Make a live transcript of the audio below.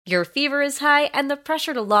Your fever is high and the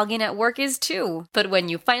pressure to log in at work is too. But when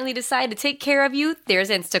you finally decide to take care of you, there's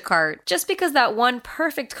Instacart. Just because that one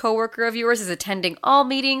perfect coworker of yours is attending all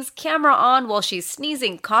meetings, camera on while she's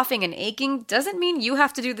sneezing, coughing, and aching, doesn't mean you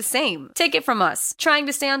have to do the same. Take it from us. Trying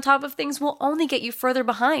to stay on top of things will only get you further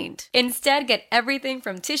behind. Instead, get everything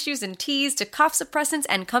from tissues and teas to cough suppressants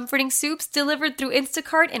and comforting soups delivered through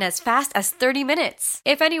Instacart in as fast as 30 minutes.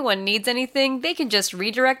 If anyone needs anything, they can just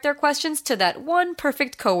redirect their questions to that one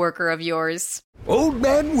perfect coworker of yours. Old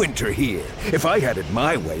Man Winter here. If I had it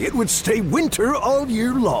my way, it would stay winter all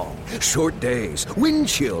year long. Short days, wind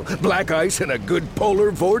chill, black ice, and a good polar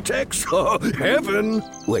vortex. Oh, heaven.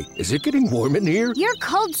 Wait, is it getting warm in here? Your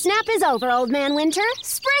cold snap is over, Old Man Winter.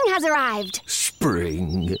 Spring has arrived.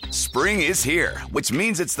 Spring. Spring is here, which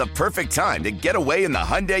means it's the perfect time to get away in the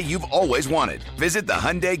Hyundai you've always wanted. Visit the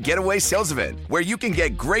Hyundai Getaway Sales Event, where you can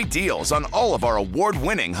get great deals on all of our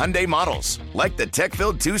award-winning Hyundai models, like the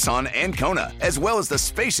tech-filled Tucson and Kona, as well as the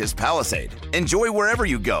spacious Palisade. Enjoy wherever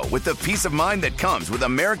you go with the peace of mind that comes with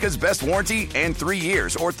America's best warranty and 3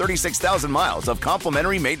 years or 36,000 miles of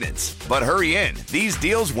complimentary maintenance. But hurry in, these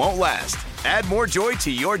deals won't last. Add more joy to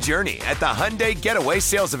your journey at the Hyundai Getaway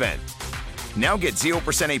Sales Event. Now get 0%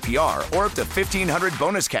 APR or up to $1,500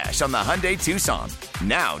 bonus cash on the Hyundai Tucson.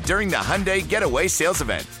 Now, during the Hyundai Getaway Sales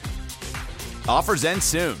Event. Offers end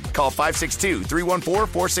soon. Call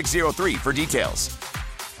 562-314-4603 for details.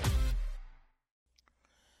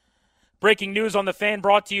 Breaking news on The Fan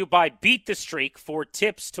brought to you by Beat the Streak for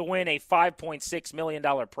tips to win a $5.6 million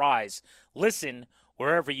prize. Listen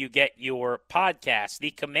wherever you get your podcast.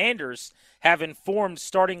 The Commanders have informed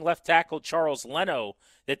starting left tackle Charles Leno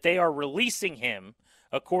that they are releasing him,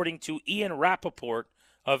 according to Ian Rappaport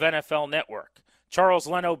of NFL Network. Charles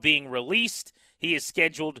Leno being released, he is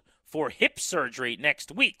scheduled for hip surgery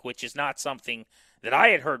next week, which is not something that I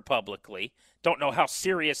had heard publicly. Don't know how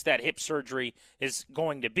serious that hip surgery is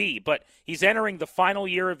going to be, but he's entering the final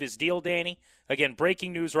year of his deal, Danny. Again,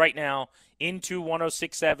 breaking news right now into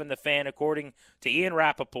 106.7 The Fan. According to Ian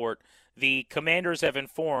Rappaport, the Commanders have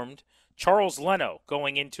informed Charles Leno,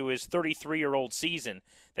 going into his 33-year-old season,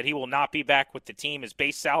 that he will not be back with the team. His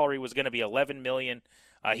base salary was going to be $11 million.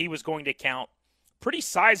 He was going to count pretty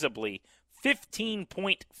sizably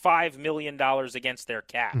 $15.5 million against their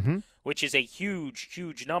cap, which is a huge,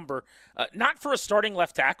 huge number. Not for a starting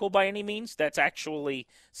left tackle by any means. That's actually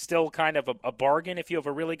still kind of a bargain if you have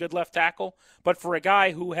a really good left tackle. But for a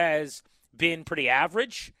guy who has been pretty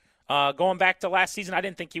average, going back to last season, I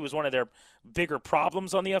didn't think he was one of their bigger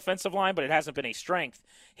problems on the offensive line, but it hasn't been a strength.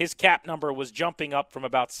 His cap number was jumping up from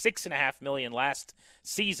about $6.5 million last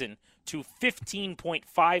season to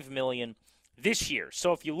 $15.5 million this year.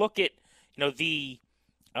 So if you look at the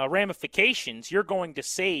ramifications, you're going to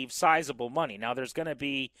save sizable money. Now, there's going to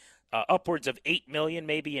be upwards of $8 million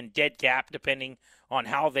maybe in dead cap, depending on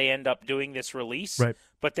how they end up doing this release. Right.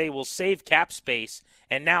 But they will save cap space,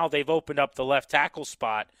 and now they've opened up the left tackle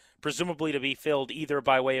spot, presumably to be filled either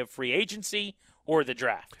by way of free agency or the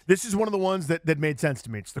draft. This is one of the ones that made sense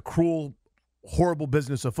to me. It's the cruel, horrible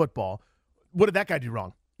business of football. What did that guy do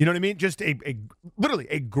wrong? You know what I mean? Just literally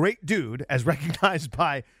a great dude, as recognized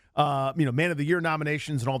by Man of the Year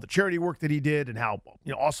nominations and all the charity work that he did, and how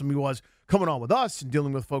awesome he was coming on with us and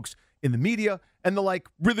dealing with folks in the media and the like.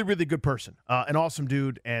 Really, really good person, an awesome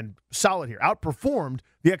dude, and solid here. Outperformed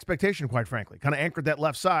the expectation, quite frankly. Kind of anchored that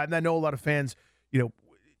left side, and I know a lot of fans,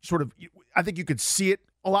 I think you could see it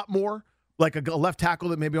a lot more, like a left tackle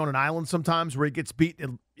that maybe on an island sometimes where he gets beat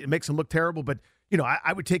and it makes him look terrible. But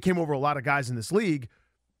I would take him over a lot of guys in this league.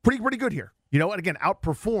 Pretty good here. And again,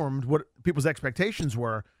 outperformed what people's expectations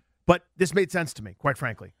were. But this made sense to me, quite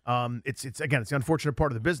frankly. It's the unfortunate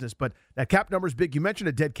part of the business, but that cap number is big. You mentioned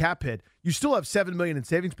a dead cap hit. You still have $7 million in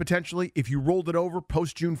savings potentially. If you rolled it over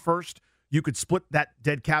post June 1st, you could split that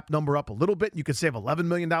dead cap number up a little bit. You could save $11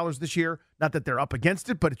 million this year. Not that they're up against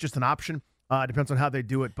it, but it's just an option. Depends on how they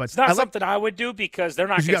do it. But it's not something I would do because they're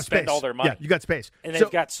not going to spend all their money. Yeah, you got space. And they've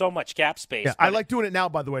got so much cap space. Yeah, I like doing it now,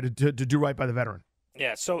 by the way, to do right by the veteran.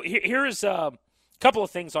 Yeah, so here's a couple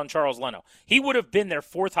of things on Charles Leno. He would have been their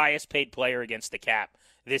fourth highest paid player against the cap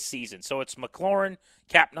this season. So it's McLaurin,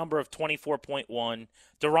 cap number of 24.1,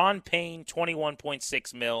 Daron Payne,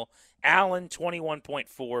 21.6 mil, Allen,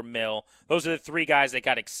 21.4 mil. Those are the three guys that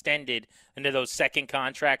got extended into those second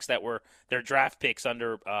contracts that were their draft picks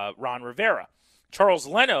under Ron Rivera. Charles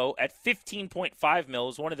Leno at 15.5 mil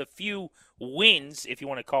is one of the few wins, if you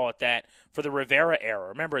want to call it that, for the Rivera era.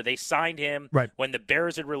 Remember, they signed him when the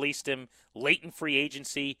Bears had released him late in free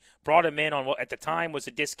agency, brought him in on what at the time was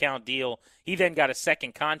a discount deal. He then got a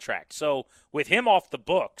second contract. So with him off the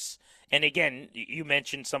books, and again, you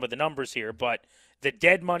mentioned some of the numbers here, but The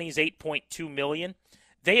dead money is $8.2 million.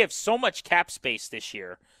 They have so much cap space this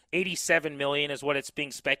year. $87 million is what it's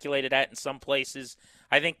being speculated at in some places.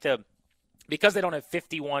 I think because they don't have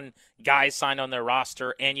 51 guys signed on their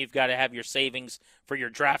roster, and you've got to have your savings for your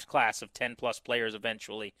draft class of 10-plus players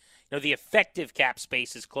eventually, the effective cap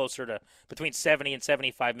space is closer to between $70 and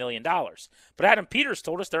 $75 million. But Adam Peters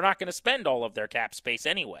told us they're not going to spend all of their cap space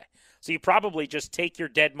anyway. So you probably just take your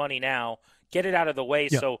dead money now, get it out of the way,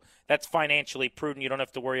 so that's financially prudent. You don't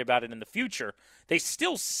have to worry about it in the future. They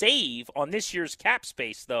still save on this year's cap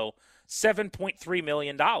space, though, $7.3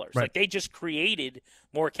 million. Right. Like, they just created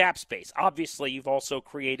more cap space. Obviously, you've also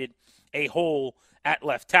created a hole at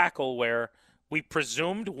left tackle where we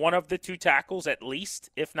presumed one of the two tackles, at least,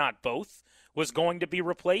 if not both, was going to be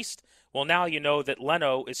replaced. Well, now you know that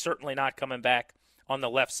Leno is certainly not coming back on the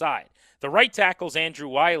left side. The right tackle's Andrew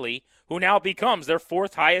Wiley, who now becomes their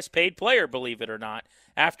fourth highest paid player, believe it or not,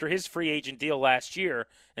 after his free agent deal last year.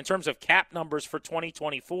 In terms of cap numbers for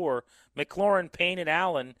 2024, McLaurin, Payne, and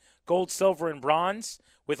Allen, gold, silver, and bronze.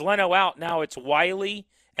 With Leno out, now it's Wiley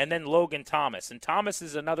and then Logan Thomas. And Thomas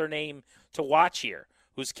is another name to watch here,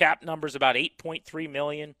 whose cap number is about $8.3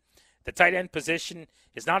 million. The tight end position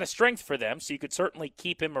is not a strength for them, so you could certainly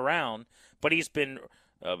keep him around, but he's been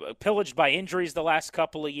pillaged by injuries the last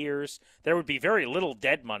couple of years. There would be very little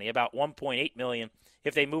dead money, about $1.8 million,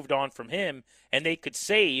 if they moved on from him, and they could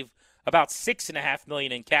save about $6.5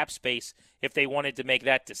 million in cap space if they wanted to make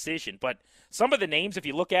that decision. But some of the names, if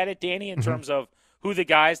you look at it, Danny, in terms of who the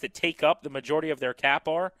guys that take up the majority of their cap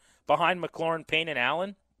are, behind McLaurin, Payne, and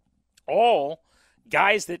Allen, all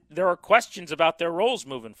guys that there are questions about their roles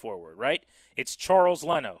moving forward, right? It's Charles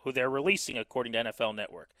Leno, who they're releasing according to NFL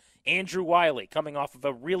Network. Andrew Wiley, coming off of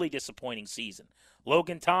a really disappointing season.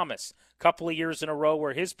 Logan Thomas, a couple of years in a row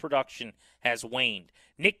where his production has waned.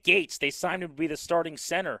 Nick Gates, they signed him to be the starting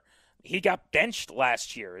center. He got benched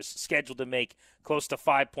last year, is scheduled to make close to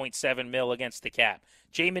 $5.7 million against the cap.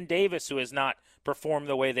 Jamin Davis, who has not performed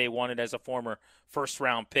the way they wanted as a former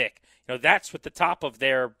first-round pick. That's what the top of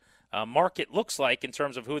their market looks like in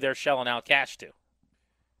terms of who they're shelling out cash to.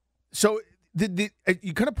 So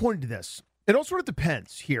you kind of pointed to this. It all sort of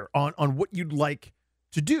depends here on what you'd like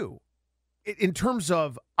to do. In terms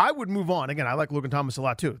of, I would move on. Again, I like Logan Thomas a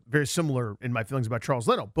lot too. Very similar in my feelings about Charles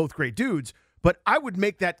Leno. Both great dudes. But I would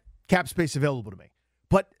make that cap space available to me.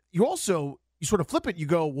 But you sort of flip it. You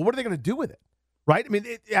go, well, what are they going to do with it? Right? I mean,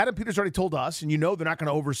 Adam Peters already told us, and they're not going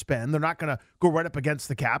to overspend. They're not going to go right up against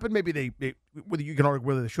the cap. And maybe they whether you can argue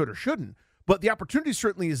whether they should or shouldn't. But the opportunity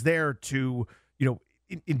certainly is there to,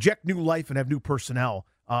 inject new life and have new personnel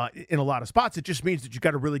in a lot of spots. It just means that you've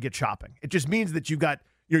got to really get shopping. It just means that you've got,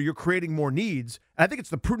 you're creating more needs. And I think it's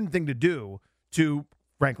the prudent thing to do to,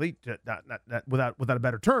 frankly, without a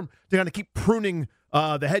better term, to kind of keep pruning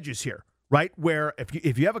the hedges here, right? Where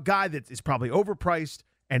if you have a guy that is probably overpriced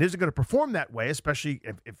and isn't going to perform that way, especially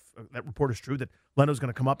if that report is true that Leno's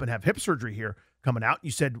going to come up and have hip surgery here coming out.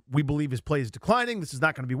 You said, we believe his play is declining. This is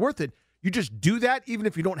not going to be worth it. You just do that even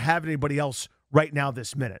if you don't have anybody else right now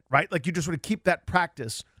this minute, right? Like, you just sort of keep that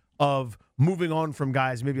practice of moving on from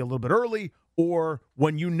guys maybe a little bit early, or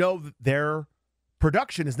when you know that their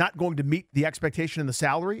production is not going to meet the expectation in the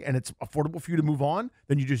salary and it's affordable for you to move on,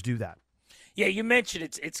 then you just do that. Yeah, you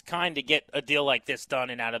mentioned it's kind to get a deal like this done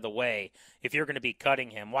and out of the way. If you're going to be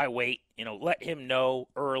cutting him, why wait? Let him know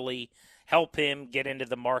early, help him get into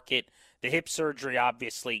the market. The hip surgery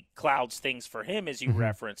obviously clouds things for him, as you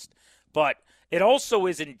referenced, but it also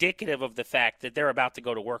is indicative of the fact that they're about to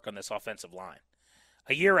go to work on this offensive line.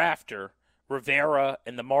 A year after, Rivera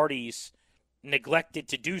and the Martys neglected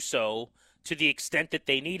to do so to the extent that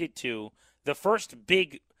they needed to. The first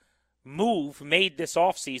big move made this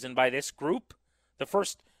offseason by this group, the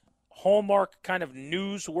first hallmark kind of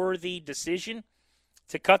newsworthy decision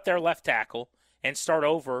to cut their left tackle and start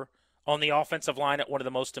over on the offensive line at one of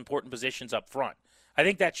the most important positions up front. I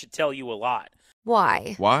think that should tell you a lot.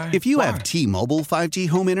 Why? If you have T-Mobile 5G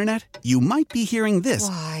home internet, you might be hearing this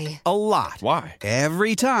a lot. Why?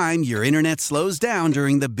 Every time your internet slows down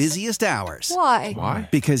during the busiest hours. Why?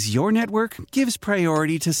 Because your network gives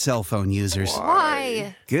priority to cell phone users.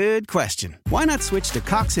 Why? Good question. Why not switch to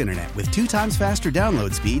Cox Internet with 2 times faster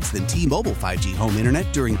download speeds than T-Mobile 5G home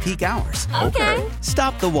internet during peak hours? Okay.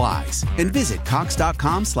 Stop the whys and visit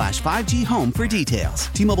cox.com/5G home for details.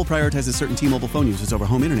 T-Mobile prioritizes certain T-Mobile phone users over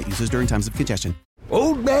home internet users during times of congestion.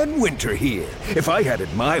 Old Man Winter here. If I had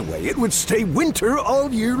it my way, it would stay winter all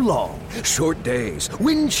year long. Short days,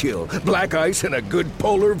 wind chill, black ice, and a good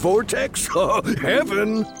polar vortex. Oh,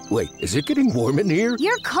 heaven. Wait, is it getting warm in here?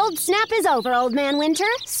 Your cold snap is over, Old Man Winter.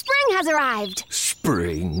 Spring has arrived.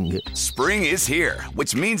 spring. Spring is here,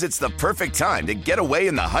 which means it's the perfect time to get away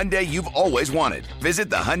in the Hyundai you've always wanted. Visit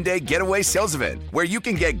the Hyundai Getaway Sales Event, where you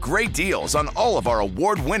can get great deals on all of our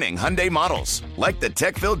award-winning Hyundai models, like the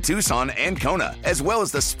tech-filled Tucson and Kona, as well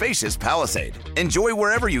as the spacious Palisade. Enjoy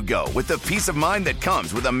wherever you go with the peace of mind that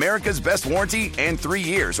comes with America's best warranty and 3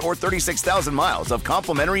 years or 36,000 miles of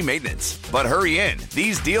complimentary maintenance. But hurry in,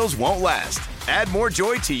 these deals won't last. Add more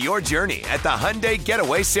joy to your journey at the Hyundai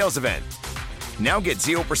Getaway Sales Event. Now get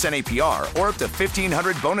 0% APR or up to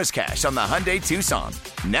 $1,500 bonus cash on the Hyundai Tucson.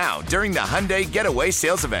 Now, during the Hyundai Getaway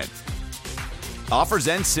Sales Event. Offers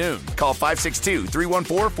end soon. Call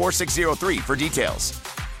 562-314-4603 for details.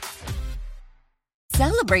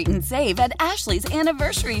 Celebrate and save at Ashley's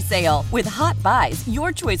Anniversary Sale. With Hot Buys,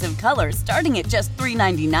 your choice of colors starting at just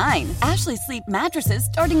 $3.99. Ashley Sleep mattresses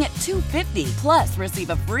starting at $2.50. Plus, receive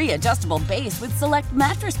a free adjustable base with select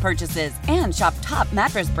mattress purchases. And shop top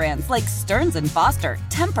mattress brands like Stearns & Foster,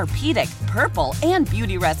 Tempur-Pedic, Purple, and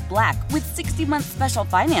Beautyrest Black with 60-month special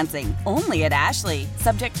financing. Only at Ashley.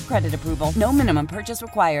 Subject to credit approval. No minimum purchase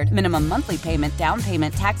required. Minimum monthly payment, down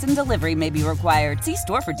payment, tax, and delivery may be required. See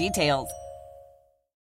store for details.